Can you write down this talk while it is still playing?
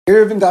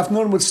Erev and Daf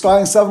Nun would start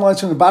in 7 lines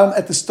from the bottom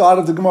at the start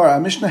of the Gemara. Our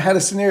Mishnah had a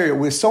scenario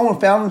where someone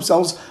found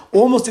themselves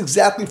almost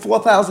exactly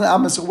 4,000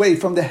 amos away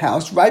from the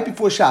house right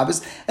before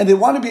Shabbos, and they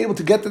want to be able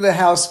to get to the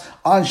house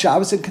on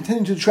Shabbos and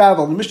continue to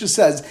travel. And the Mishnah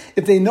says,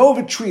 if they know of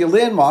a tree, a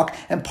landmark,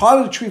 and part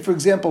of the tree, for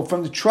example,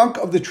 from the trunk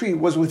of the tree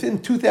was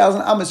within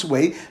 2,000 amos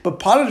away, but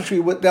part of the tree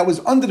that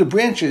was under the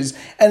branches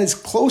and is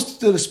close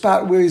to the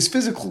spot where he's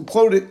physically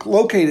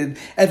located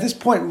at this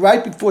point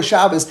right before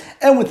Shabbos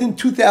and within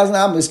 2,000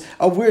 amos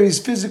of where he's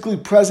physically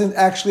present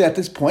actually at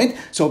this point.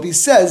 So if he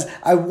says,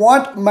 I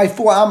want my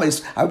 4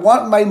 amos, I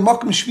want my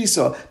makom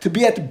shvisa to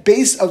be at the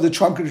base of the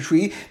trunk of the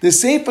tree, the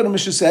Sefer the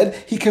Mishnah said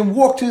he can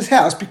walk to his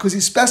house because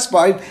he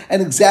specified an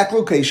exact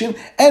location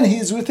and he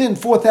is within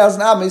 4,000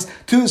 amos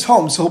to his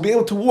home. So he'll be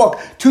able to walk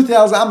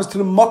 2,000 amos to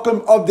the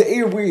makom of the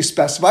area where he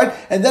specified,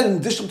 and then an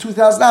additional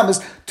 2,000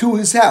 amos to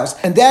his house.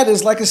 And that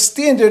is like a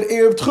standard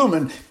Erev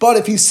Tchumen. But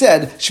if he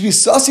said,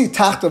 Shvisasi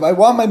tachtav, I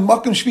want my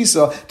makom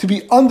shvisa to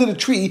be under the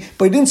tree,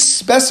 but he didn't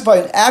specify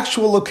an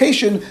actual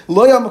location,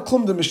 Loya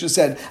Maklum, the Mishnah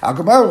said. Our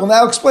Gemara will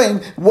now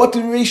explain what the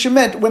Risha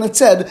meant when it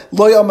said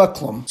Loya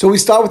Maklum. So we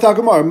start with our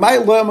Gemara. My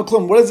Loya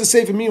Maklum, what does it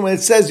say for me when it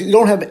says you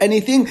don't have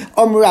anything?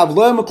 Amrav,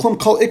 Loya Maklum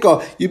kol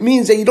ikka. It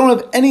means that you don't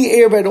have any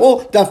air at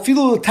all.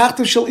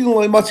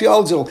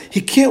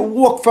 He can't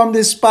walk from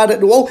this spot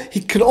at all. He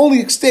can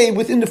only stay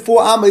within the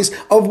 4 amas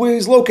of where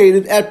he's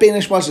located at Bein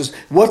Hashmashos.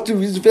 What's the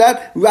reason for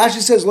that?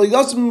 Rashi says,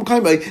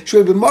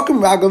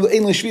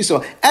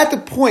 at the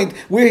point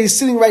where he's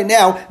sitting right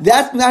now,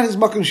 that's not his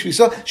makom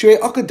shvisa,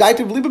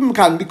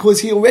 because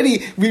he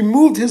already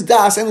removed his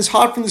das and his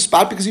heart from the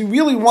spot because he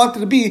really wanted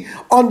to be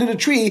under the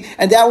tree,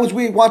 and that was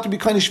where he wanted to be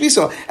kind of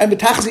shvisa. And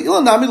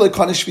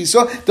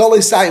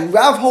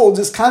Rav holds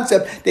this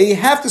concept that you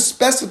have to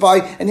specify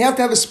and you have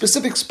to have a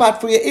specific spot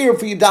for your ear,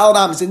 for your daled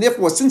amas, and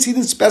therefore, since he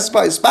didn't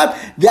specify a spot,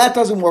 that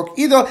doesn't work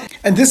either.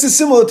 And this is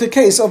similar to the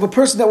case of a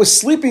person that was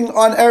sleeping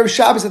on Erev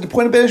Shabbos at the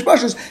point of Bein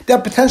Hashmashos,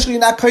 that potentially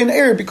you're not kind of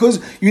ear because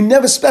you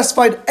never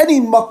specified any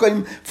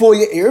makom for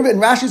your ear.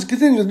 And Rashi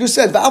continues, just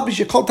says,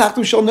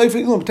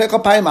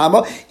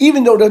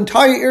 even though the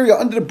entire area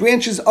under the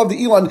branches of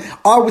the Elon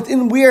are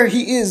within where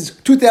he is,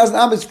 2,000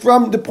 amas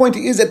from the point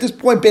he is at this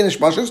point, Bein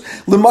Hashmashos,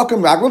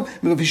 l'makom raglav,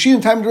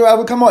 v'v'shin time to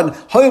Rav come on,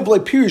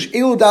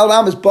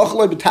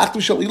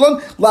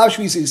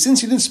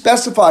 since you didn't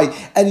specify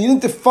and you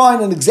didn't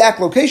define an exact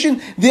location,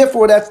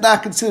 therefore that's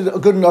not considered a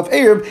good enough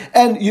Erev,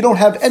 and you don't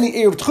have any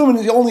Erev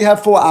Tchumen, you only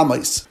have 4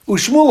 amas.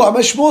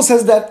 Shmuel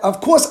says that,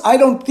 of course, I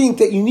don't think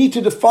that you need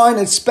to define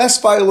and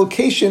specify a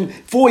location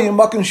for your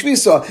makom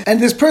shvisa, and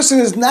this person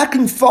is not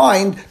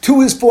confined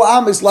to his 4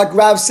 amas like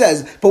Rav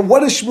says. But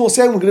what does Shmuel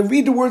say? We're going to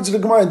read the words of the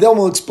Gemara and then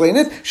we'll explain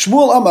it.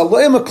 Shmuel Amar lo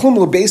emaklum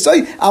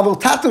lebeisai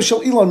avol tachtav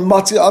shel ilon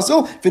matzi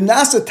aso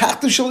v'nasa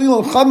tachtav shel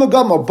ilon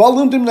chamagama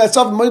balundim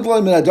netzavin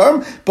moidlam min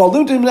adarm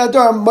balundim min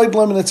adarm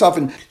moidlam min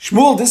netzavin.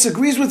 Shmuel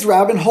disagrees with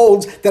Rav and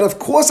holds that of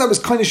course I was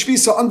kind of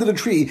shvisa under the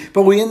tree,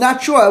 but we are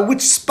not sure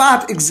which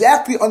spot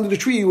exactly under the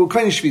tree you were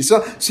kind of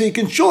shvisa, so you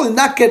can surely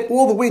not get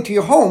all the way to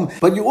your home,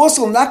 but you're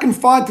also not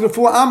confined to the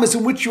 4 amas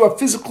in which you are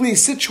physically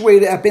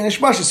situated at Bein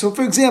Hashmashos. So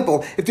for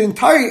example, if the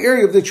entire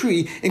area of the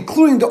tree,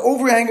 including the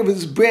overhang of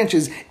its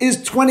branches,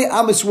 is 20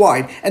 amas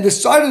wide, and the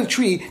side of the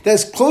tree that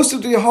is closer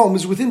to your home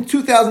is within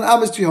 2,000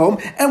 amas to your home,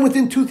 and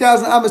within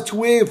 2,000 amas to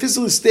where you're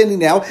physically standing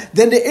now,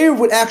 then the Erev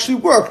would actually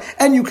work,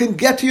 and you can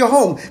get to your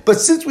home. But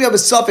since we have a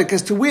suffix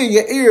as to where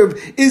your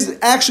Erev is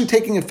actually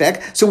taking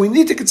effect, so we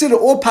need to consider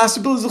all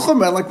possibilities of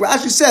Chumrah. Like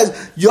Rashi says,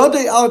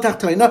 Yodei al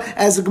Tachtoina,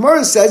 as the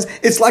Gemara says,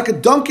 it's like a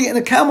donkey and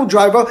a camel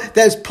driver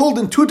that is pulled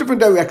in 2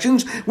 different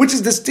directions, which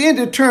is the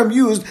standard term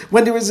used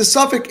when there is a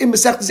suffix in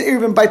Masechtas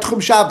Erevin by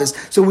Tchum Shabbos.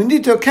 So we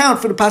need to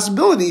account for the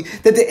possibility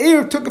that the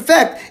Erev took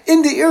effect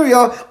in the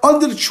area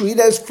under the tree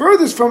that is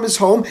furthest from his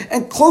home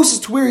and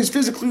closest to where he's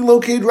physically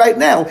located right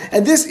now.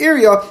 And this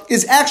area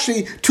is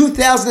actually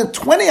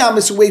 2,020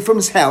 amas away from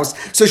his house.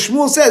 So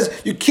Shmuel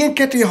says you can't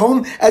get to your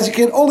home as you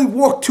can only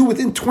walk to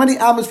within 20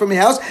 amas from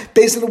your house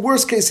based on the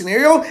worst case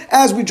scenario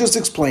as we just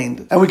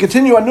explained. And we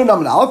continue on Nun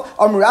Amin Aleph.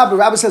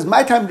 Rabbi says,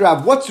 my time to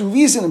Rav, what's the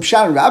reason of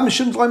Pshat and Rav?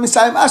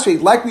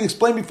 Like we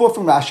explained before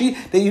from Rashi,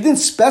 that you didn't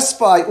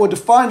specify or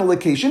define a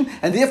location,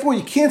 and therefore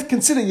you can't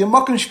consider your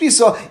makom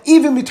shvisa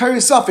even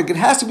mitari suffix. It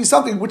has to be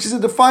something which is a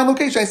defined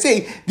location. I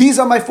say, these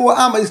are my 4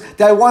 amas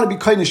that I want to be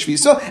kind of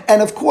shvisa,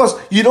 and of course,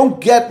 you don't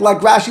get, like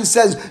Rashi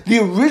says, the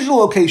original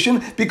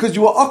location, because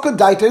you are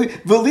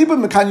akadaita,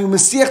 v'liba mekan, you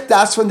mesiach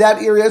das from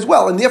that area as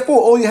well, and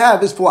therefore all you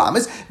have is 4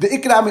 amas. The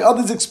Ikram,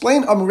 others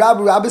explain,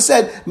 Rabbi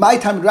said, my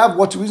time to Rav,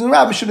 what's the reason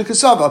Rav?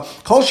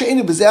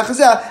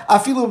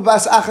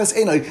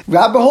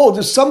 Rabbi holds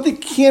if something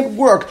can't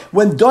work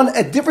when done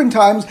at different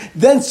times,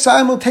 then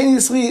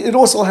simultaneously it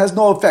also has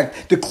no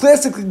effect. The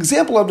classic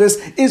example of this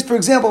is, for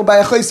example, by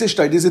a chayes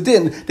ishtai. There's a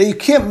din that you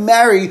can't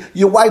marry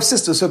your wife's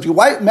sister. So if you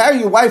marry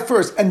your wife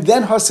first and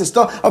then her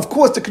sister, of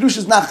course the kedusha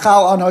is not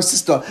chal on her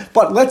sister.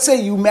 But let's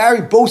say you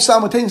marry both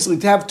simultaneously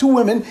simultaneously to have two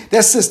women,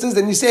 they're sisters,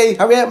 and you say,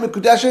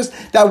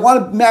 that I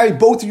want to marry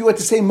both of you at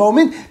the same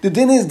moment, the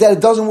din is that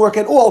it doesn't work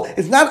at all.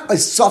 It's not a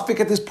suffix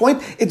at this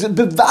point. It's a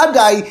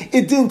bevadai.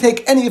 It didn't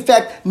take any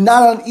effect,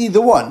 not on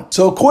either one.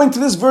 So according to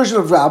this version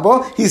of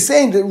Rabbah, he's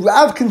saying that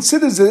Rav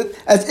considers it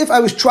as if I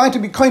was trying to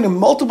be kind of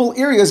multiple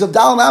areas of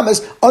Dal and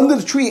Amis under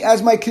the tree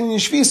as my Kinyan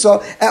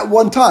Shvisa at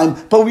one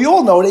time. But we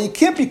all know that you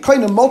can't be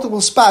kind of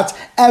multiple spots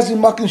as in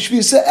Makan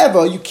Shvisa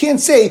ever. You can't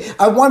say,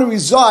 I want to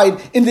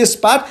reside in this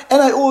spot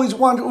and I always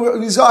want to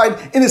reside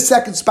in a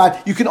second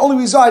spot. You can only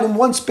reside in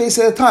one space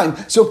at a time.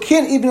 So it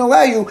can't even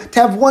allow you to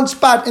have one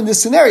spot in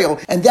this scenario.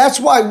 And that's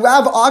why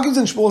Rav argues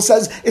and Shmuel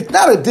says, it's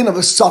not a din of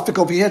a suffix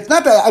over here. It's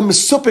not that I'm a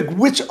suffix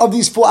which of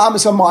these four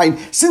amas are mine.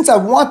 Since I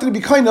wanted to be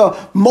kind of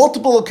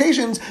multiple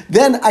locations,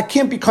 then I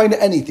can't be kind of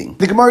anything.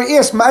 The Gemara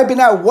asks,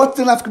 what's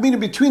the nafkamina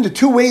between the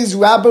two ways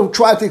Rabbah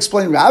tried to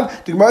explain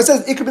Rav? The Gemara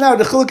says, the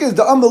chiluk is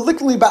the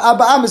literally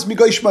ba'aba amas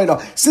migoy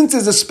shmeina. Since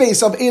there's a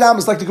space of 8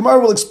 amas, like the Gemara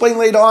will explain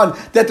later on,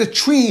 that the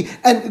tree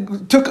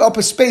and took up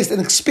a space, an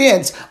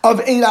expanse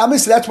of 8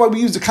 amas, so that's why we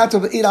use the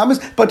concept of 8 amas.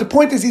 But the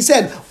point is, he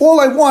said, all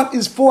I want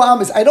is 4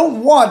 amas. I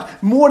don't want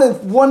more than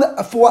one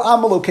 4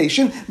 amma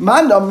location.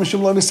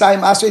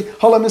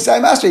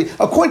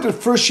 According to the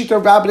first sheet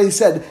of Rabbah, they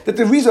said that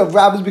the reason of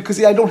Rabbah is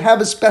because I don't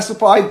have a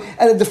specified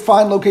and a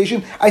defined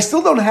location. I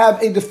still don't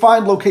have a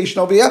defined location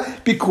over here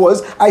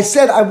because I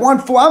said I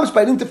want 4 amas,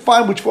 but I didn't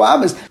define which 4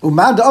 amas.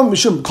 According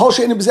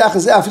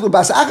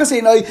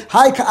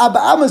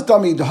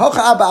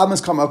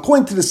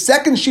to the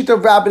second sheet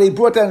of Rabbah, they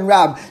brought down in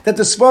Rab that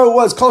the svara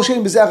was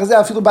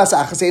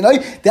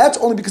that's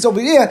only because over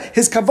here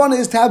his kavanah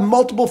is to have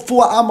multiple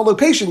 4 amma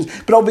locations,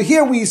 but over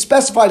here we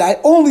specified I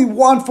only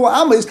want 4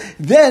 ammas,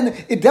 then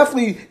it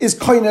definitely is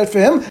koined for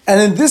him.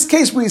 And in this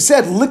case where he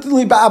said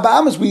literally ba'aba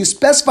ammas, where you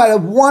specified I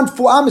want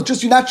 4 ammas,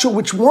 just you're not sure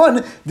which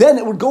one, then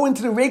it would go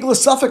into the regular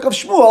suffix of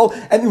Shmuel,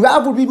 and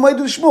Rav would be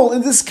Maidu Shmuel.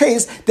 In this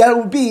case, that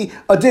would be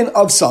a din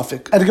of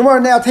suffix. And the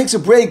Gemara now takes a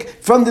break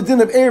from the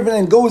din of Erevin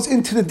and goes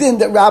into the din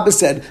that Rabbah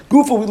said.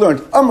 Gufa, we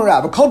learned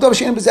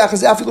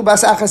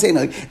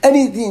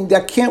anything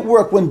that can't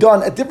work when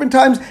done at different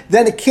times,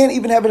 then it can't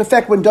even have an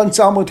effect when done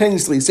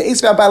simultaneously. So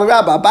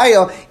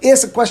Abaya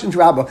asked a question to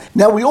Rabbah.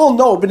 Now we all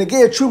know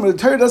B'negei Truma, the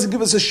Torah doesn't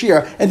give us a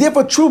shear, and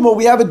therefore Truma,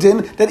 we have a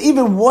din that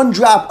even one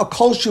drop, a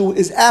kolshu,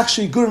 is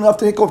actually good enough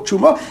to take off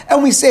Truma,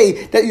 and we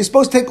say that you're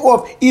supposed to take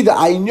off either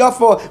Ayin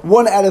Yafa,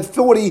 1 out of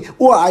 40,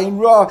 or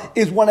Ayin Ra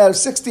is 1 out of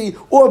 60,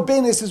 or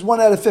Benis is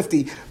 1 out of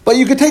 50. But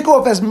you can take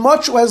off as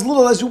much or as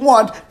little as you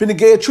want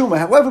B'negei Truma.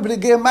 However,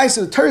 B'negei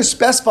Maisa, the Torah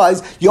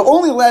specifies you're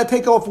only allowed to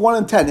take off 1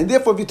 in 10, and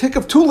therefore if you take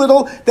off too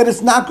little, then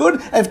it's not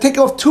good, and if you take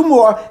off 2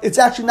 more, it's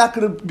actually not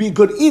going to be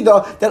good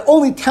either, that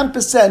only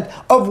 10%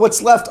 of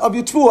what's left of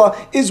your tfuah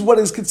is what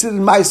is considered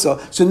Maisa.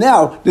 So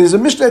now, there's a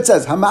Mishnah that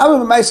says,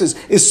 Hama'avim Maisas,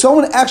 if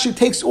someone actually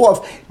takes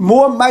off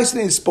more Maisa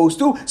than he's supposed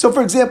to, so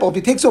for example, if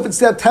he takes off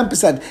instead of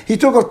 10%, he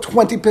took off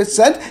 20%,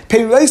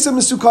 Peiraisa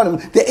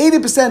Mesukanim, the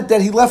 80%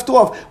 that he left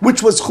off,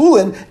 which was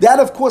Chulin, that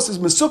of course is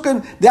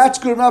Mesukan, that's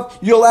good enough,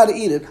 you're allowed to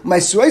eat it.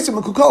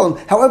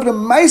 However, the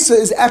Maisa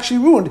is actually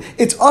ruined.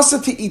 It's also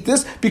to eat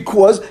this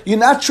because you're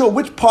not sure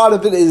which part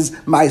of it is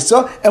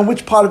Maisa and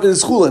which part of it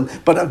is Chulin.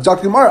 But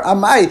Dr. Gemara,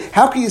 Amai,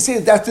 how can you say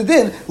that that's the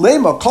din?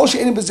 Lema,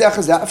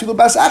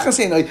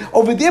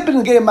 over there,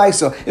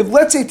 if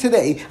let's say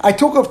today I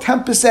took off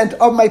 10%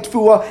 of my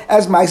tfuah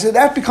as Maisa,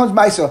 that becomes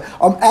Maisa.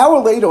 An hour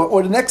later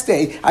or the next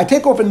day, I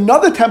take off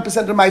another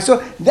 10% of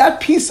Maisa, that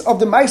piece of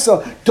the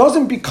Maisa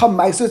doesn't become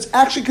Maisa, it's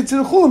actually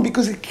considered Chulin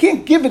because you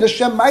can't give it a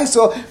Shem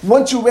Maisa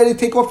once you're ready to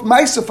take off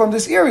Maisa from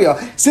this area.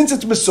 Since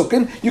it's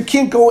Mesukin, you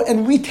can't go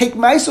and retake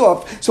Maisa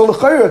off. So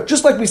l'chayra,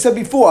 just like we said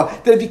before,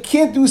 that if you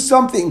can't do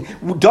something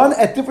done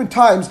at different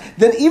times,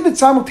 then even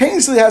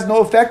simultaneously has no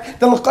effect,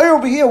 then l'chayra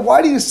over here,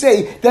 why do you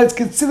say that it's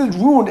considered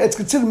ruined, it's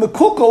considered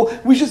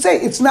mekukal? We should say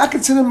it's not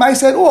considered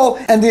Maisa at all,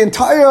 and the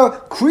entire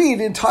creed,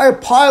 the entire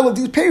pile of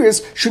these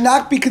payers should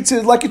not be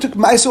considered like you took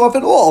Maisa off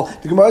at all.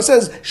 The Gemara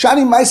says,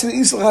 Shani Maisa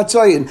Isla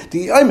Hatzayin,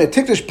 the Aymet,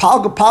 Tikrish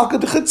Palka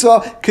the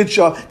Chitza,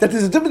 Kitsha, that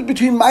there's a difference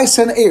between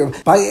Maisa and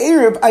Erev. By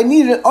Erev, I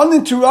need an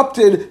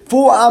uninterrupted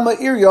 4 Amma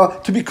area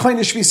to be kind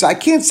of Shvisa. I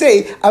can't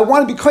say I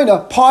want to be kind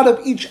of part of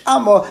each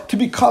Amma to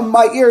become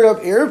my area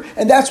of Erev,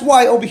 and that's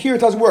why over here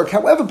it doesn't work.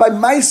 However, by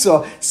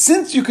Maisa,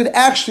 since you could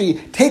actually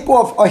take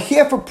off a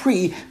half a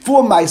pre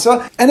for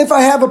Maisa, and if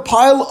I have a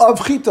pile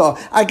of Chita,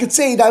 I could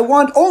say that I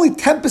want only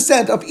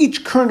 10% of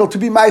each kernel to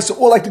be Maisa,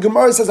 or like the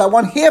Gemara says, I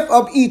want half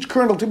of each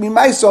kernel to be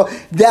Maisa,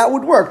 that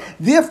would work.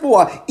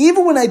 Therefore,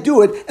 even when I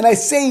do it, and I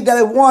say that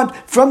I want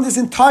from this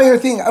entire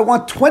thing, I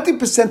want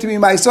 20% to be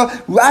Maisa,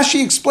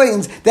 Rashi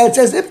explains that it's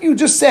as if you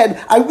just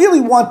said, I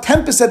really want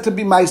 10% to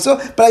be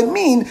Maisa, but I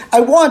mean,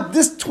 I want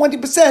this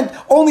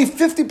 20%, only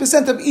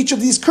 50% of each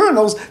of these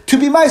kernels to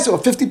be Maisa, or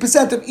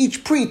 50% of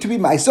each pre to be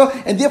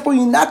Maisa, and therefore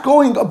you're not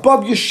going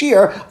above your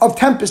share of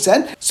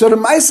 10%. So the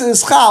Maisa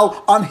is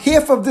Chal on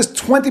half of this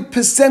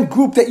 20%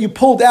 group that you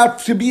pulled out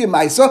to be a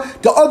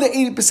Maisa. The other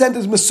 80%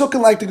 is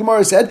Mesukin, like the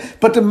Gemara said,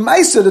 but the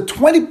Maisa, the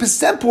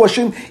 20%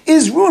 portion,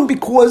 is ruined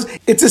because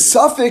it's a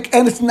suffix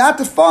and it's not not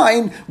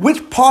define which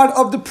part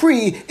of the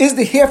pri is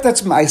the half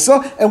that's Maisa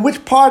and which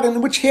part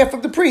and which half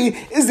of the pri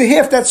is the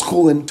half that's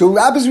Chulin. So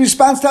Rabbi's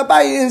response to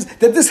Abaye is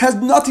that this has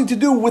nothing to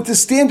do with the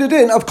standard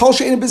in of Kol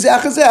She'ein B'Zeh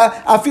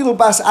Achazeh Afilu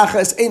Bas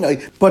Achas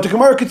Einoi. But the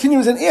Gemara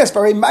continues and asks,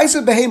 "V'rei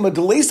Maisa Behema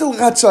D'Leisa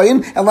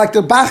L'Chatzayin," and like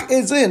the Bach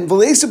is in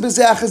V'Leisa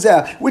B'Zeh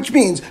Achazeh, which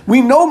means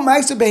we know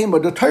Maisa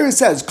Behema. The Torah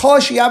says Kol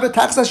She'yavet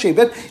Tachas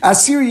Shevet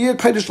Asir Yir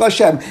Kodesh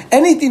L'Hashem.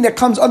 Anything that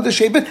comes under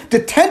Shevet, the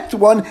 10th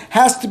one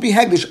has to be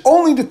Hegdish.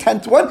 Only the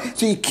 10th one.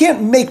 So you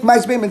can't make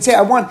Maisa Behema and say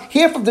I want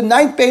half of the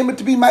 9th Behema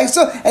to be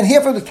Maisa and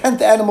half of the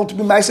 10th animal to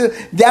be Maisa.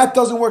 That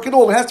doesn't work at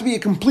all. It has to be a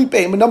complete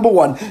Behema. Number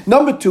one.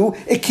 Number two,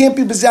 it can't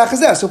be B'Zeh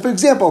Achazeh. So for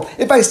example,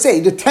 if I say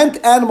the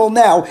 10th animal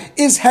now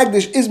is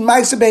Hegdish, is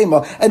Maisa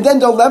Behema, and then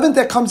the 11th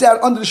that comes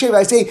out under the Shevet,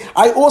 I say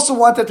I also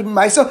want that to be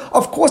Maisa.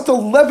 Of course, the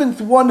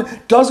 11th one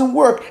doesn't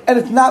work, and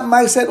it's not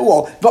Maisa at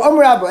all.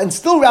 And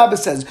still Rabbi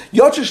says,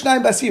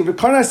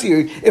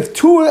 if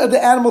two of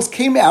the animals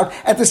came out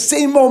at the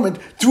same moment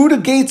through the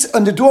gates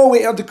on the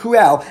doorway of the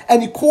corral,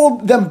 and you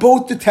called them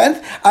both the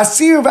 10th,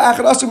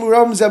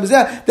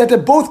 that they're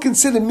both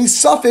considered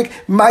misafik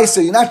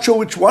Maisa. You're not sure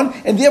which one,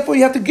 and therefore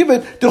you have to give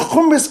it the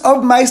chumras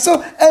of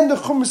Maisa and the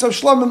chumras of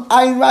Shlomim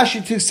Ayin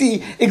Rashi to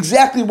see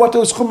exactly what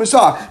those chumras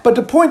are. But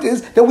the point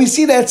is that we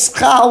see that it's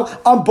chal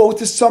on both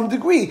to some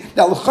degree.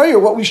 Now,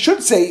 l'chayr, what we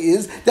should say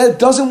is that it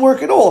doesn't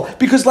work at all,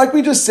 because like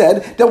we just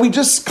said, that we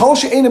just kol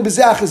she'ein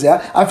b'zeh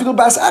achazeh, afilu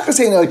bas achas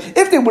einoi.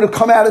 If they would have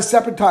come out at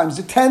separate times,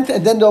 the 10th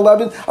and then the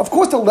 11th, of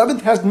course the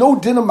 11th has no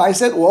din of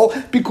Maisa at all,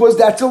 because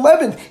that's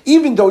 11th,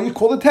 even though you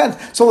call it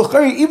 10th. So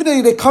l'chayr, even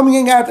though they're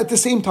coming out at the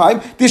same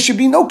time, there should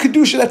be no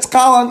kedusha that's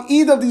chal on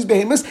either of these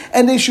behemoths,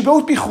 and they should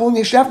both be chulin.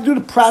 You should have to do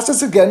the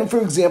process again,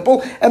 for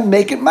example, and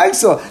make it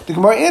Maisa. The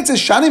Gemara answers,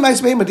 Shani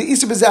Maisa Behema, the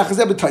Isa B'Zeh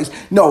Achazeh B'Tais.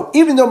 No,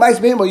 even though Maisa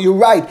Behema, you're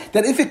right,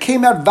 that if it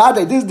came out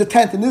Vade, this is the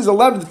 10th and this is the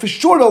 11th, for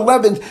sure the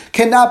 11th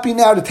cannot be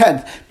now the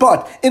 10th.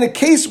 But in a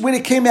case when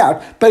it came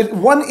out, but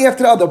one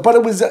after the other, but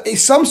it was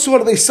some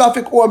sort of a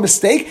suffix or a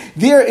mistake,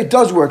 there it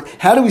does work.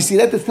 How do we see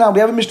that? That's now we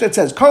have a Mishnah that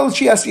says, Karl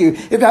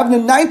Shiasir, if I have the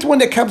 9th one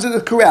that comes in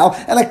the corral,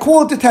 and I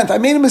call it the 10th, I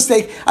made a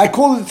mistake, I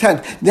called it the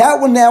 10th. That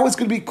one now is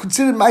going to be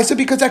considered Maisa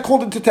because I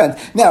called it the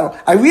 10th. Now,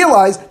 I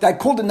realized that I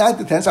called the 9th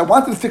the 10th, so I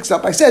wanted to fix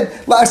up. I said,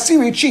 La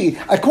Asiri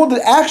Chi. I called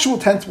the actual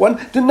 10th one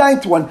the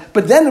 9th one.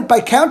 But then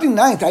by counting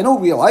 9th, I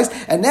don't realize,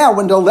 and now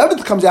when the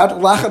 11th comes out,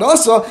 Lachad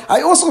Asa,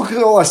 I also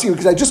call Asiri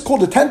because I just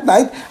called the 10th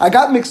 9th, I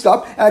got mixed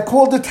up, and I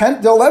called the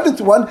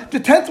 11th one, the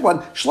 10th one.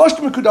 Shlosh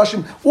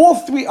Mekudashim, all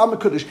three are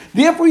Mekudash.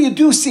 Therefore, you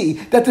do see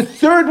that the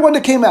third one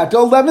that came out, the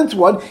 11th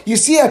one, you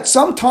see at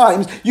some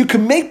times you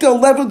can make the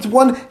 11th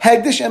one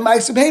Hegdish and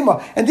Maisa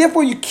Behema. And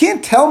therefore, you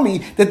can't tell me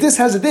that this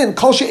has a din,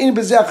 Kol She'ein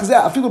B'Zeh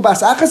Achazeh, Afilu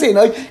Bas Achas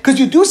Einoi, because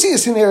you do see a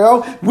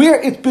scenario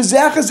where it's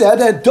B'Zeh Achazeh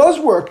that does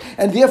work,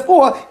 and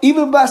therefore,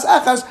 even Bas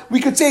Achas, we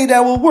could say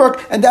that will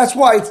work, and that's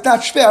why it's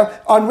not shver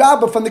on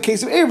Rabbah from the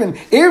case of Erevin.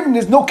 Erevin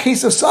is no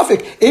case of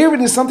suffix.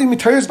 Erevin is something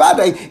Mitaris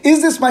Vadei.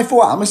 Is this my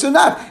 4 Amos or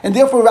not? And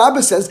therefore,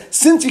 Rabbah says,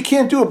 since you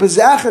can't do it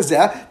B'Zeh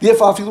Achazeh,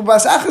 therefore, Afilu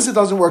Bas Achas, it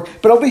doesn't work.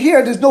 But over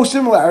here, there's no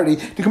similarity.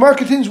 The Gemara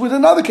continues with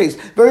another case.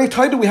 Very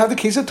Taida, we have the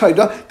case of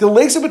Taida, the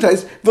Leisa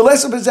B'Tais,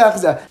 V'Leisa B'Zeh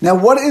Achazeh. Now,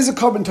 what is a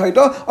carbon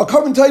Taida? A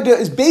carbon Taida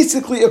is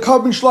basically a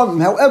carbon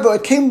Shlomim. However,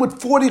 it came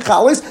with 40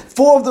 chalas.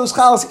 4 of those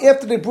chalas,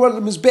 after they brought it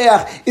to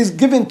Mizbeach, is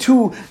given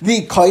to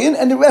the Kayin,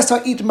 and the rest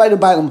are eaten by the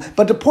Bailam.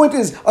 But the point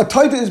is, a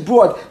Taida is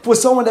brought for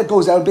someone that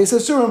goes out of Beis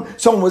HaSurim,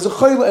 someone was a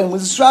Chayla and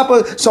was a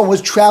Shrapa, someone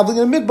was traveling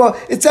in a Midbar,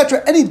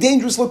 etc. Any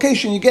dangerous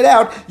location you get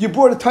out, you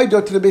brought a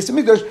Taida to the Beis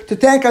HaMikdash to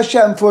thank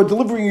Hashem for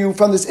delivering you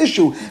from this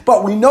issue.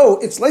 But we know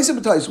it's Leisa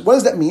B'Tais. What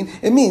does that mean?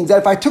 It means that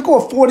if I took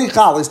off 40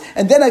 chalas,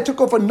 and then I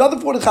took off another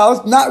 40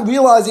 chalas, not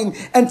realizing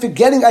and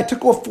forgetting I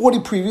took off 40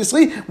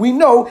 previously, we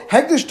know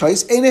Hegdish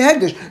Tais ain't a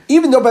Hegdish.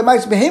 Even though by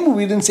Maisa Behema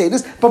we didn't say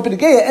this, but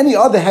B'Negeya, any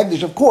other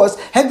Hegdish, of course,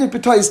 Hegdish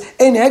B'Tais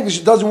ain't a Hegdish,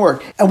 it doesn't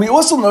work. And we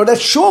also know that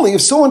surely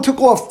if someone took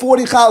off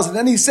 40 chalas and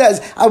then he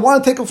says, I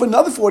want to take off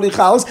another 40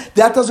 chalas,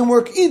 that doesn't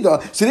work either.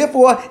 So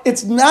therefore,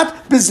 it's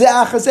not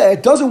B'Zeh Achazeh.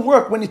 It doesn't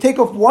work when you take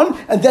off one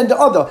and then the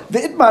other. The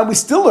Itman, we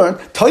still learn,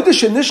 Taida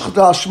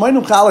Shenishchata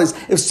Shmainum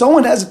Chalas. If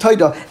someone has a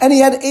Taida and he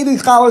had 80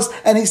 chalas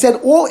and he said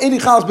all 80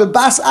 chalas but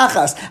Bas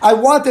Achas, I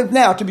want them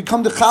now to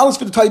become the chalas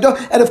for the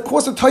Taida, and of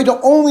course the Taida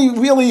only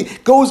really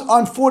goes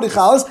on 40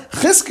 chalas.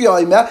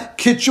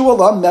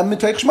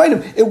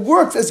 It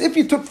works as if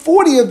you took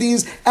 40 of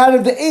these out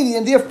of the 80,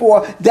 and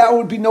therefore that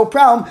would be no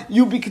problem.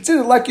 You'd be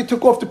considered like you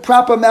took off the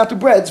proper amount of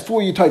breads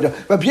for your Taida.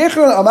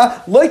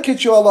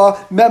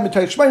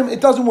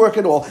 It doesn't work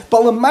at all.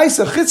 But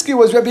Lamaisa, Chizkiah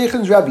was Rabbi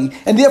Yechan's Rabbi,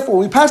 and therefore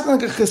we pass on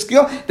like a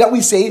Chizkiah that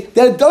we say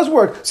that it does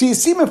work. So you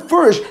see me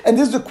first, and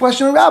this is the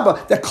question of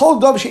Rabbah, that Kol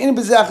Dov She'ein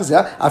B'Zeh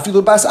Achazeh,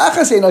 Afilu Bas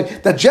Achas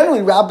Einoi, that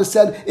generally Rabbah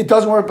said it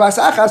doesn't work Bas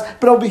Achas,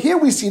 but over here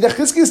we see that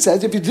Chizkiah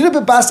says if you did it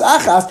with Bas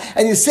Achas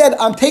and you said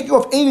I'm taking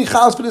off 80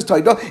 chalas for this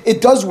Taida,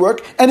 it does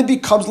work and it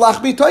becomes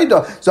Lachbi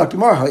Taida.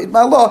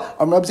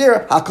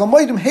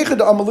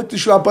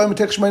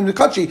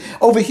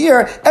 Over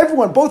here,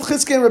 everyone, both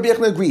Chizkiah and Rabbi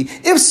Yechon agree.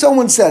 If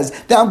someone says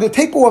that I'm going to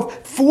take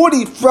off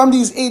 40 from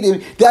these these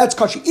 80, that's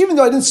kosher. Even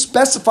though I didn't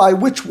specify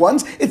which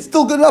ones, it's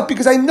still good enough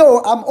because I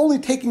know I'm only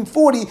taking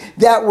 40,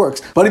 that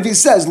works. But if he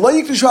says,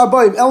 if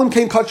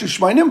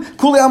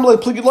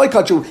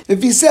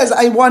he says,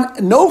 I want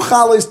no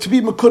chalas to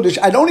be mekudesh,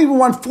 I don't even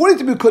want 40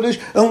 to be mekudesh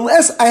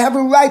unless I have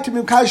a right to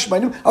be mekadesh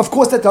shmainim, of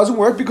course that doesn't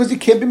work because you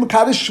can't be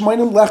mekadesh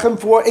shmainim lechem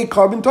for a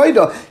carbon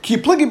toida.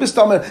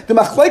 The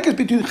machlekes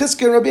between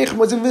Chizkiah and Rabbi Yechon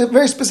was a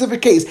very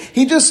specific case.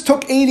 He just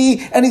took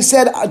 80 and he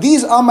said,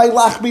 these are my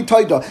lachmi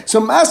toida.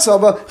 So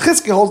Masava,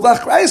 Chizkiah holds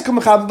lachrayis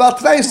kamachav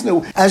about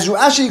nu. As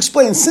Rashi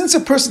explains, since a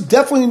person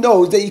definitely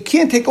knows that you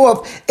can't take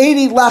off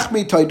 80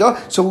 lachmi toida,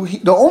 so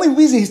the only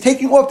reason he's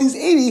taking off these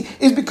 80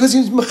 is because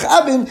he's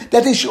mechavin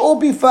that they should all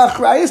be for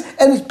achrayis,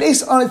 and it's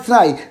based on a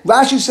t'nai.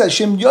 Rashi says,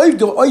 Shem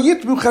yoivdo or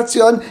yitru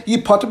chatzion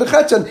yipata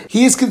b'chatzion.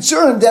 He is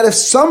concerned that if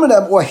some of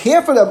them or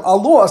half of them are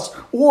lost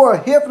or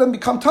half of them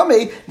become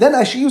tamei, then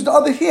I should use the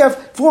other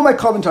half for my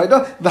carbon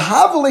toida.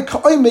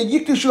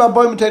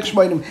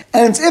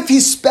 And if he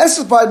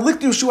specified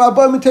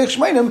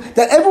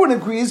that everyone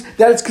agrees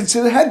that it's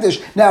considered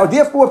hegdish. Now,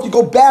 therefore, if you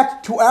go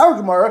back to our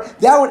Gemara,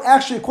 that would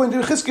actually, according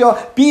to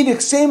Chizkiah, be the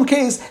same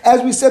case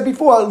as we said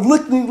before.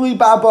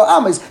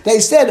 They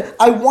said,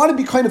 I want to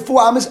be kind of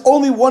 4 amas,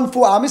 only 1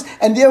 4 amas,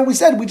 and there we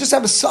said we just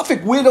have a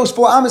suffix where those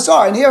 4 amas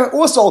are. And here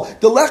also,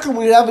 the lechem,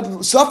 we have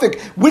a suffix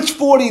which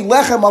 40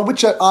 lechem are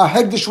which are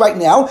hegdish right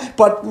now,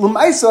 but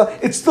l'maisa,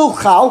 it's still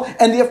chal,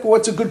 and therefore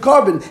it's a good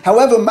carbon.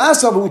 However,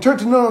 Masav, when we turn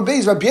to Nunam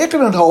Beis, Rabbi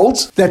Yechon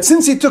holds that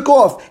since he took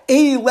off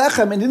 80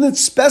 lechem and didn't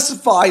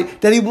specify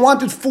that he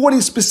wanted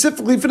 40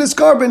 specifically for this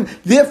carbon,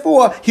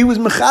 therefore he was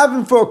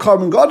mechavim for a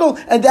carbon gadol,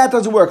 and that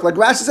doesn't work. Like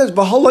Rashi says,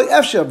 "V'holoi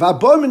efsher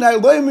v'aboy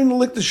minay loy minu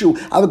liktashu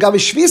avagav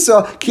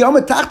shvisa ki yom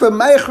tachta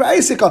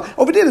ma'achrayisika."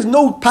 Over there, there's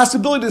no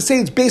possibility to say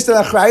it's based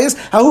on achrayis.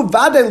 Hahu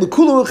vaday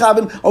lekulu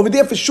mechavim. Over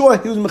there, for sure,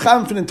 he was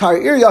mechavim for the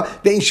entire area.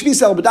 The in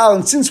shvisa al badal,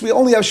 and since we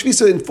only have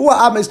shvisa in 4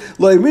 amas,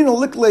 loy minu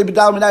liklei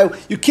badal minay,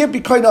 you can't be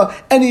kind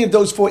of any of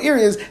those 4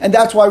 areas, and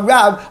that's why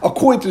Rav,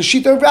 according to the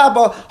Shita of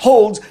Rabbah,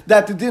 holds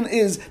that the din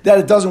is that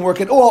it doesn't work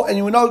at all, and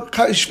you know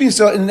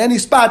shvisa in any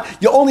spot,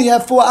 you only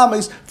have 4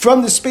 amas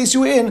from the space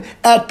you're in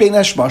at Bein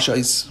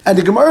Hashmashais. And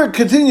the Gemara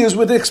continues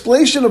with the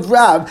explanation of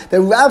Rav,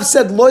 that Rav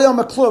said lo yom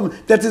maklum,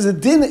 that there's a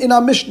din in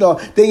our Mishnah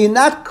that you're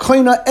not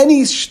koina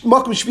any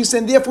makom shvisa,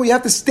 and therefore you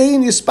have to stay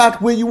in your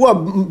spot where you are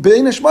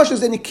Bein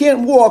Hashmashais, and you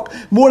can't walk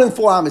more than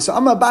 4 amas. So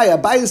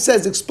Abaya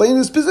says, explain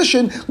this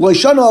position, lo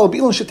yishanu al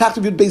beilon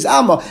shetachtav yud beis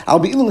ama al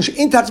beilon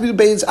she'in tachtav yud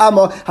beis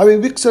ama hari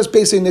viksos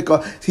beis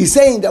nika. He's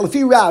saying that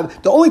Lefi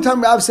Rav, the only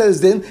time Rav says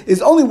din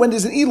is only when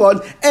there's an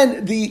elon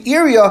and the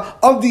area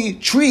of the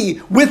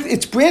tree with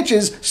its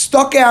branches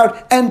stuck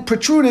out and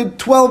protruded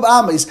 12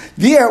 amas.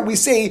 There we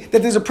say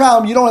that there's a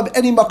problem, you don't have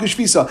any makush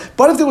visa.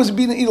 But if there was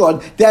an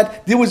elon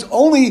that there was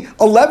only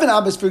 11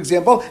 amas, for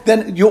example,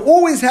 then you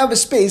always have a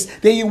space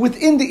that you're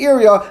within the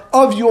area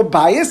of your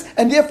bias,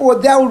 and therefore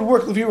that would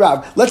work Lefi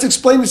Rav. Let's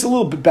explain this a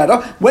little bit better.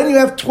 When you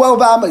have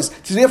 12 amas,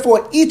 so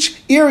therefore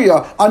each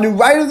area on the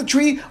right of the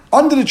tree,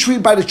 under the tree,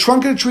 by the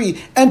trunk of the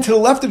tree, and to the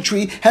left of the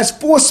tree, has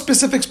 4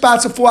 specific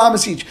spots of 4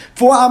 amas each.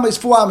 4 amas,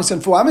 4 amas,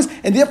 and 4 amas.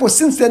 And therefore,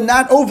 since they're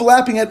not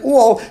overlapping at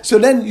all, so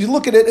then you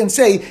look at it and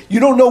say, you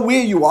don't know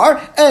where you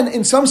are, and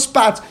in some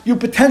spots, you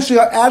potentially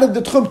are out of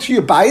the tchum to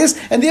your bias,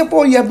 and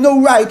therefore you have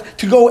no right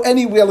to go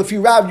anywhere. If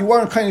you Rav, you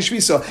are in kind of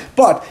shvisa.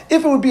 But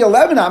if it would be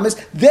 11 amas,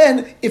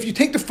 then if you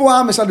take the 4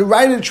 amas on the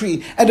right of the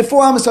tree, and the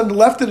 4 amas on the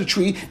left of the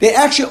tree, they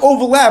actually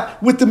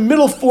overlap with the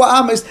middle 4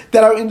 amas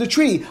that are in the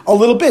tree a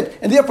little bit.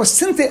 And therefore,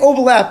 since they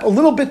overlap a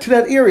little bit to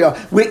that area,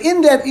 where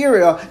in that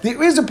area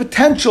there is a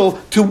potential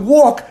to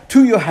walk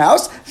to your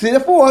house, so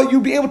therefore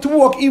you'll be able to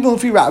walk even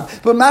if you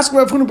Rav. But Masker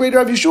Rav Huna Breder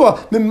Rav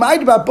Yeshua,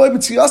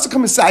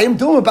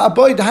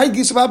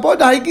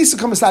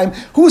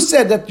 who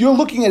said that you're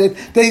looking at it,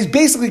 that he's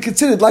basically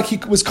considered like he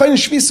was kind of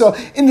shvisa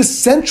in the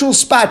central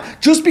spot,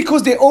 just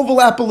because they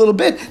overlap a little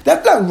bit,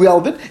 that's not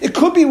relevant. It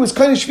could be it was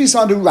kind of shvisa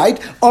on the right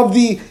of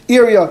the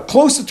area,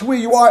 closer to where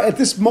you are at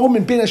this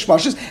moment, Bein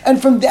Hashmashos, and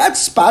from that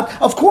spot,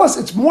 of course,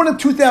 it's more than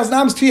 2,000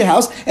 amas to your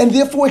house, and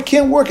therefore it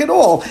can't work at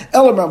all.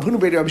 Rav Huna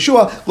Breder Rav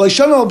Yeshua,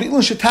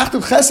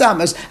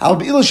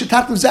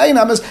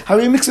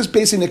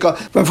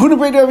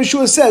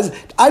 says,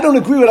 I don't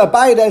agree with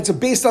Abaye that it's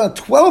based on a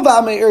 12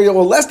 amma area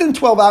or less than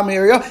 12 amma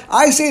area.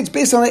 I say it's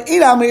based on an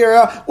 8 amma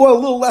area or a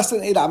little less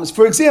than 8 ammas.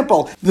 For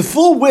example, the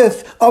full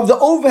width of the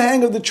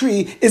overhang of the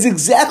tree is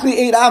exactly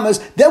 8 ammas.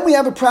 Then we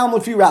have a problem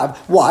with Rav.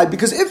 Why?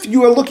 Because if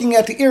you are looking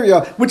at the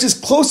area which is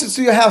closest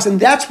to your house, and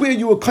that's where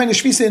you were kind of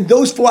shvisa in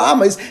those 4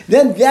 ammas,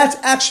 then that's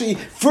actually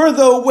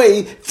further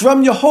away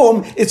from your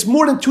home. It's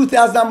more than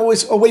 2,000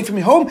 ammas away from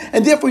your home,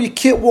 and therefore you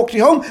can't walk to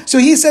your home. So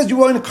he says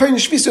you are in a kind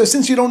of shvisa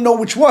since you don't know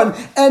which one,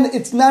 and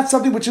it's not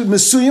something which is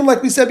mesuyim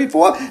like we said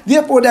before,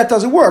 therefore that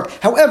doesn't work.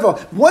 However,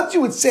 once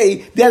you would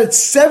say that it's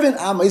 7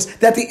 amas,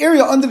 that the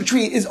area under the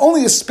tree is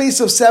only a space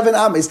of 7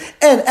 amas,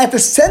 and at the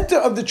center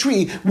of the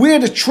tree, where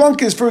the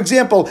trunk is, for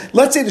example,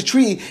 let's say the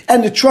tree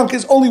and the trunk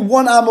is only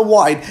 1 amma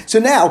wide. So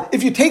now,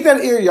 if you take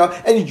that area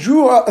and you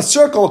drew a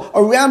circle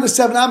around the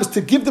 7 amas to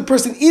give the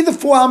person either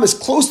 4 amas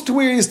close to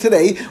where he is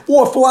today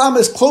or 4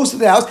 amas close to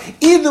the house.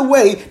 Either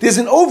way, there's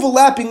an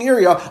overlapping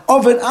area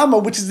of an amma,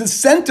 which is the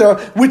center,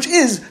 which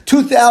is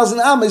 2,000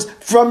 amas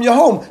from your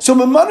home. So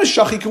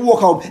Mamanashach, he can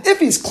walk home. If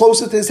he's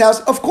closer to his house,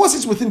 of course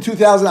it's within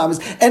 2,000 amas.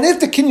 And if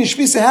the Kinyan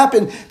Shvisa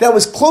happened that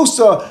was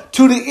closer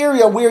to the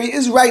area where he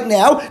is right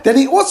now, then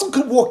he also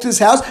could walk to his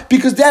house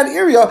because that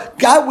area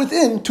got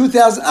within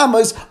 2,000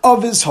 amas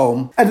of his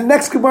home. And the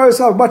next Gemara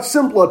are much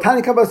simpler.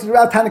 Tani Kabas to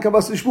Rav, Tani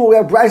Kabas to Shmuel. We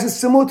have brises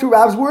similar to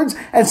Rav's words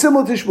and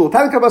similar to Shmuel.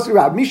 Tani Kabas to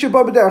Rav. Misha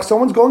Babaderech.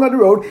 Someone's going on the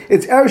road.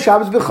 It's Erev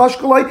Shabbos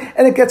v'chashkolai,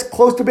 and it gets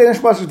close to Bein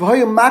Hashmashos.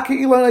 V'hoyam Maki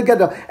Ilan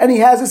Ageda, and he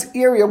has this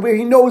area where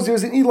he knows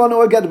there's an Ilan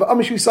or Ageda. But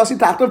Amishvisasi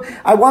Tachtav.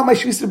 I want my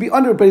shvisa to be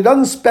under it, but he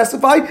doesn't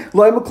specify.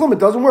 Loy Maklum. It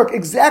doesn't work.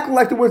 Exactly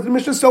like the words of the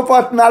Mishnah so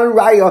far. It's not a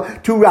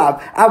raya to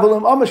Rav.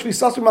 Avalim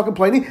Amishvisasi Makom.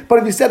 But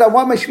if he said I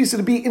want my shvisa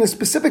to be in a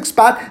specific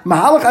spot,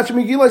 Mahalach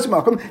Hashemigilais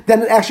Makom,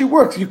 then it actually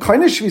works. You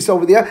kind of shvisa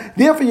over there.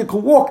 Therefore, you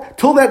can walk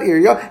till that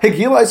area.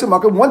 Hegilais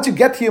Makom. Once you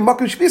get to your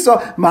Makom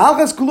shvisa,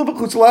 Mahalachas Kulu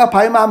v'Chutzalaya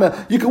Payimame.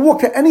 You can walk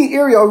to any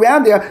area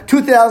around there.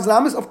 2,000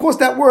 amas. Of course,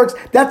 that works.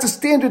 That's a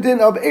standard din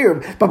of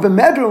Erev. But the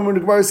Medrum, when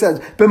the Gemara says,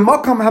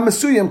 "B'makam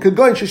hamasuyim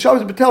kagoyin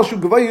sheshavos betel shu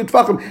gavayu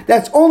tfachim,"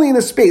 that's only in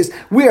a space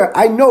where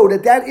I know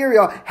that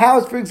area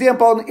housed, for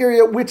example, an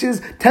area which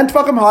is 10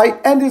 tfachim high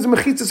and there's a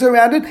mechitza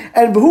surrounded,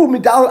 and v'hu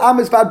midal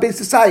amas v'ad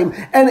beis hasayim,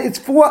 and it's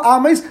 4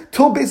 amas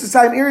till beis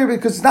hasayim area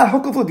because it's not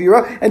hukuf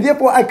l'dira, and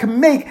therefore I can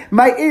make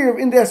my Erev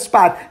in that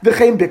spot.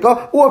 V'chein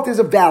bika, or if there's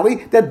a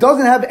valley that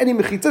doesn't have any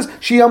mechitzas,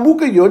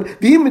 shiyamuka yud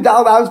v'hi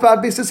midal amas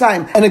v'ad beis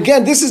hasayim. And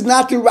again, this is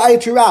not the raya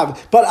to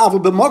Rav, but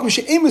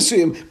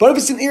if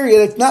it's an area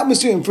that's not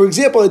Mesuyim, for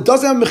example, it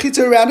doesn't have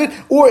mechitza around it,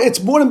 or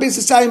it's more than Beis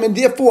Hasayim, and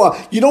therefore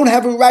you don't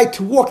have a right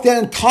to walk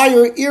that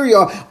entire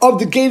area of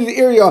the gated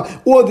area,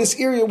 or this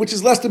area which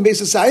is less than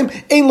Beis Hasayim,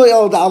 Ein lo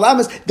el da'al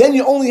amas, then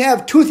you only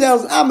have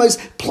 2,000 amas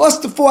plus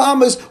the 4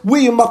 amas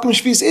where your Makom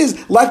Shvis is,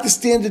 like the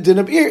standard din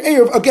of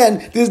Erev.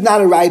 Again, there's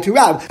not a raya to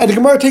Rav. And the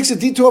Gemara takes a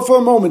detour for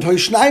a moment.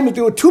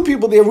 There were 2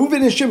 people there,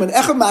 Reuven and Shimon,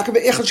 Echad Makah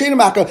ve'Echad She'ein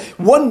Makah.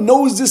 One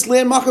knows this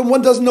land Makah, and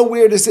one doesn't know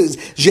where this is.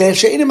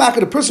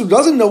 The person who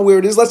doesn't know where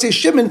it is, let's say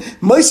Shimon,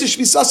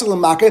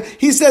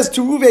 he says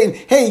to Ruvain,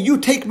 hey, you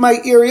take my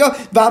area,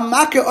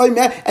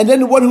 and then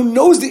the one who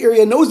knows the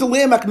area, knows the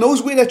land,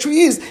 knows where that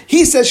tree is,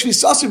 he says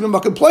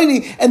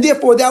and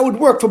therefore that would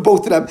work for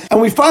both of them.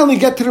 And we finally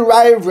get to the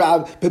raya of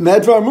Rav. The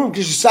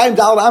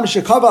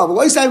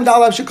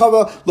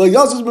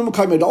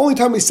only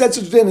time we said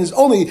such a thing is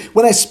only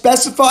when I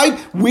specified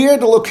where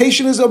the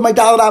location is of my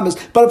Dalad Amas.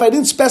 But if I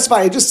didn't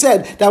specify, I just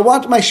said that I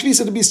want my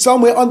shvisa to be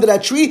somewhere under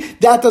that tree,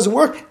 that doesn't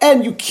work,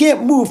 and you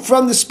can't move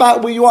from the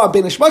spot where you are,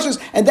 Bein Hashmashos,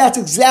 and that's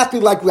exactly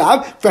like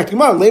Rav. Let's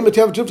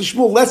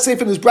say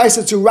from this brisa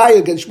it's a raya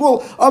against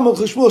Shmuel.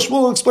 Shmuel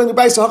will explain the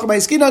brisa.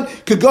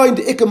 Could go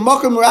into ikam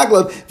makam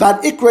raglav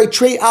vad ikrei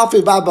trei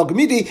alfe vad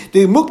bagamidi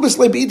the mukmas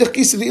lebeidach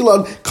kisa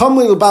ilan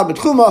kamli lebad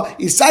metchuma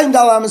isayim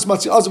dalamis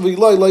matzi azul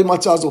v'iloi loi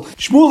matzi azul.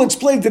 Shmuel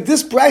explained that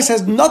this brisa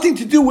has nothing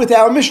to do with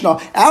our Mishnah.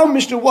 Our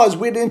Mishnah was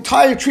where the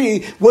entire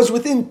tree was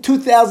within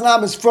 2,000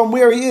 amas from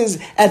where he is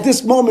at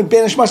this moment,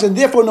 Bein Hashmashos, and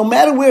therefore no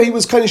matter where he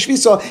was kind of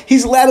shvisa,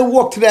 he's allowed to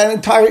walk to that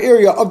entire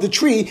area of the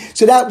tree,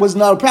 so that was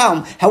not a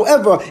problem.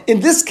 However, in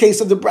this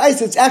case of the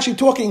brisa, it's actually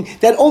talking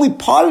that only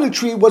part of the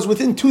tree was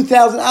within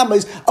 2,000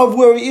 amas of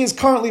where he is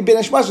currently Bein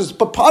Hashmashos,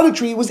 but part of the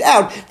tree was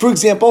out. For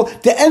example,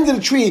 the end of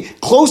the tree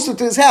closer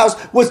to his house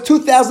was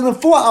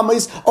 2,004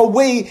 amas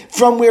away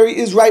from where he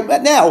is right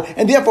now,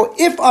 and therefore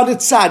if on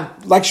its side,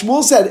 like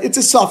Shmuel said, it's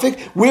a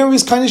suffix where he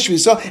was kind of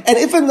shvisa, and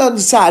if on the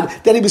side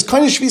that he was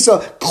kind of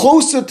shvisa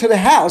closer to the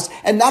house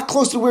and not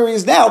close to where he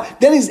is now,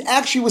 then he's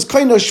actually was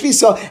kind of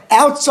shvisa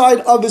outside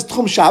of his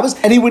Tchum Shabbos,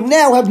 and he would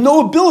now have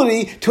no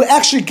ability to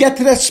actually get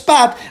to that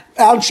spot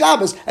on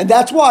Shabbos, and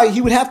that's why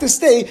he would have to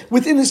stay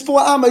within his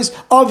 4 amas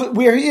of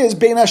where he is,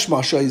 Bein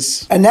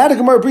Hashmashos. And now the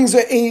Gemara brings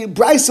a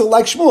brisa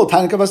like Shmuel,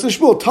 Tanakavas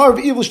Shmuel,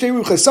 Tarv evil shtei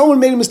ruchas. Someone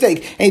made a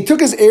mistake, and he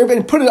took his Erev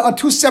and put it on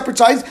 2 separate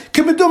sides. He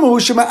thought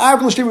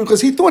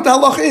the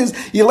halacha is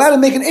you're allowed to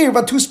make an Erev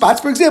on 2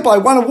 spots. For example, I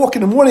want to walk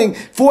in the morning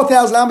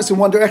 4,000 amas in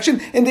one direction.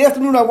 In the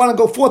afternoon, I want to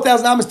go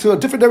 4,000 amas to a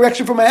different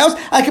direction from my house.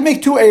 I can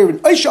make 2 Erev.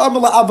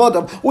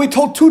 Or he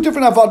told 2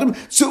 different avodim.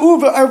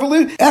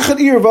 Echad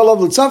Erev alav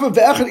l'tzafim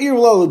ve'echad Erev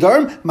alav.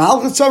 Now,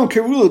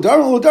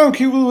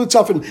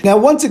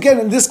 once again,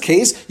 in this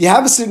case, you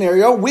have a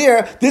scenario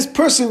where this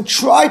person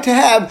tried to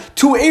have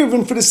 2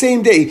 Erevin for the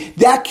same day.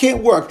 That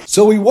can't work.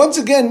 So we once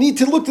again need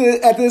to look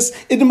at this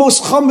in the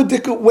most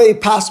chamadik way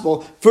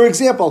possible. For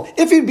example,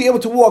 if he'd be able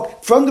to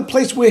walk from the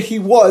place where he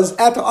was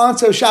at the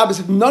onset of Shabbos,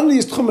 if none of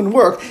these tchumen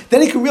work,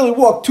 then he can really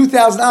walk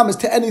 2,000 amas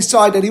to any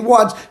side that he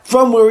wants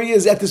from where he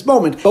is at this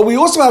moment. But we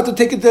also have to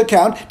take into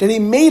account that he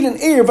made an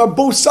Erev on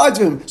both sides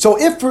of him. So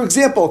if, for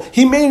example,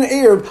 he made an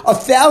Erev Erev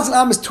 1,000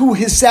 amas to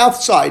his south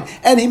side,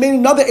 and he made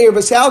another Erev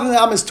 1,000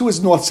 amas to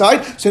his north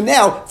side. So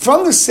now,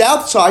 from the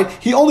south side,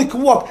 he only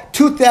can walk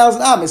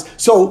 2,000 amas.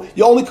 So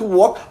you only can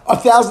walk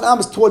 1,000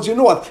 amas towards your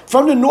north.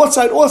 From the north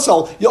side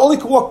also, you only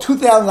can walk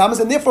 2,000 amas,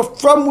 and therefore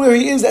from where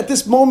he is at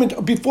this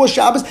moment before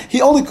Shabbos,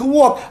 he only can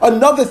walk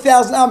another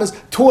 1,000 amas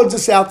towards the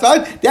south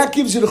side. That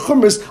gives you the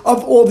chumras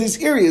of all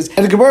these areas.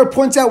 And the Gemara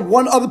points out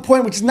one other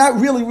point, which is not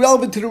really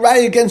relevant to the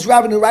raya against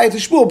Rav and the raya to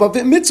Shmuel, but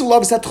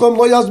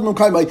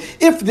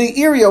if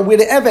the area where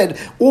the Eved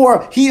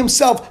or he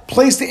himself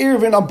placed the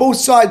Erev on both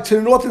sides to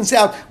the north and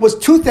south was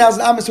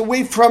 2,000 amas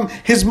away from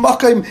his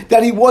makom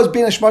that he was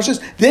being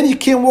Hashmashas, then you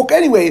can't walk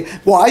anyway.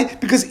 Why?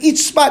 Because each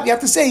spot you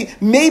have to say,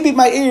 maybe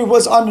my Erev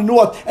was on the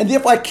north, and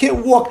therefore I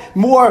can't walk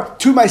more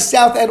to my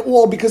south at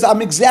all because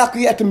I'm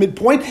exactly at the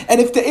midpoint. And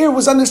if the Erev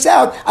was on the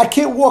south, I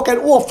can't walk at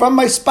all from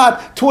my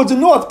spot towards the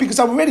north because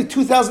I'm already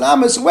 2,000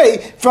 amas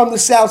away from the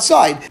south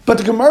side. But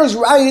the Gemara's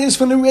raya is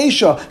from the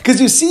Reisha, because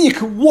you see you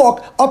can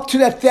walk up to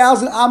that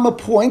 1,000 amma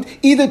point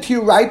either to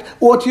your right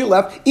or to your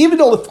left, even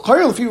though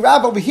if you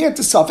Rav over here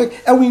to Suffolk,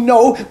 and we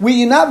know where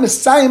you're not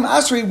Messiah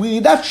Asri, where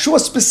you're not sure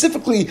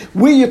specifically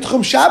where your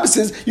Tchum Shabbos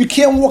is, you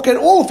can't walk at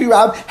all if you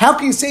Rav. How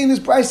can you say in this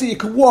price that you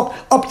can walk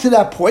up to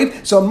that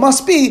point? So it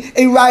must be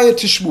a raya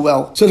to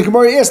Shmuel. So the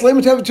Gemara asks,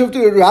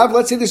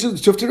 let's say this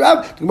is the Tuf to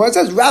Rav. The Gemara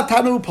says, Rav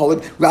Tana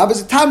Upolim. Rav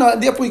is a Tana,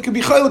 and therefore he can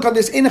be chaylik on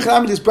this.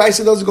 This price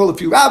doesn't go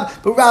if you Rav,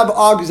 but Rav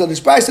argues on this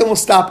price, and we'll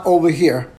stop over here.